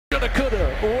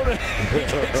shoulda, woulda. He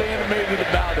gets animated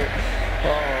about it.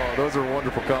 Oh, those are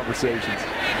wonderful conversations.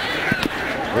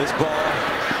 This ball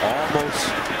almost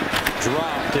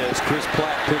dropped as Chris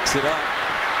Platt picks it up.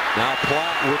 Now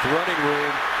Platt with running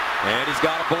room, and he's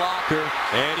got a blocker,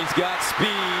 and he's got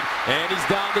speed, and he's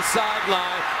down the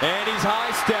sideline, and he's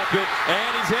high-stepping,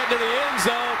 and he's heading to the end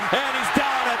zone, and he's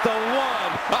down at the 1.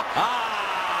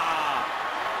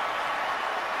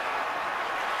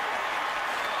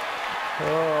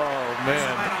 Oh,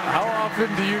 man. How often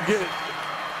do you get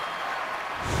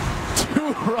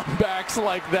 2 runbacks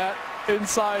like that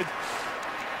inside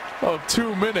of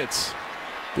 2 minutes?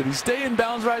 Did he stay in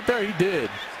bounds right there? He did.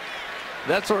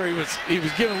 That's where he was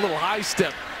giving a little high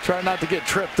step, trying not to get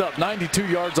tripped up. 92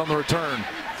 yards on the return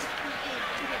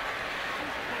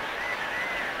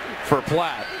for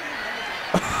Platt.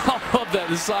 I love that.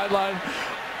 The sideline,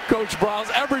 Coach Browns,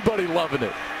 everybody loving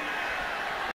it.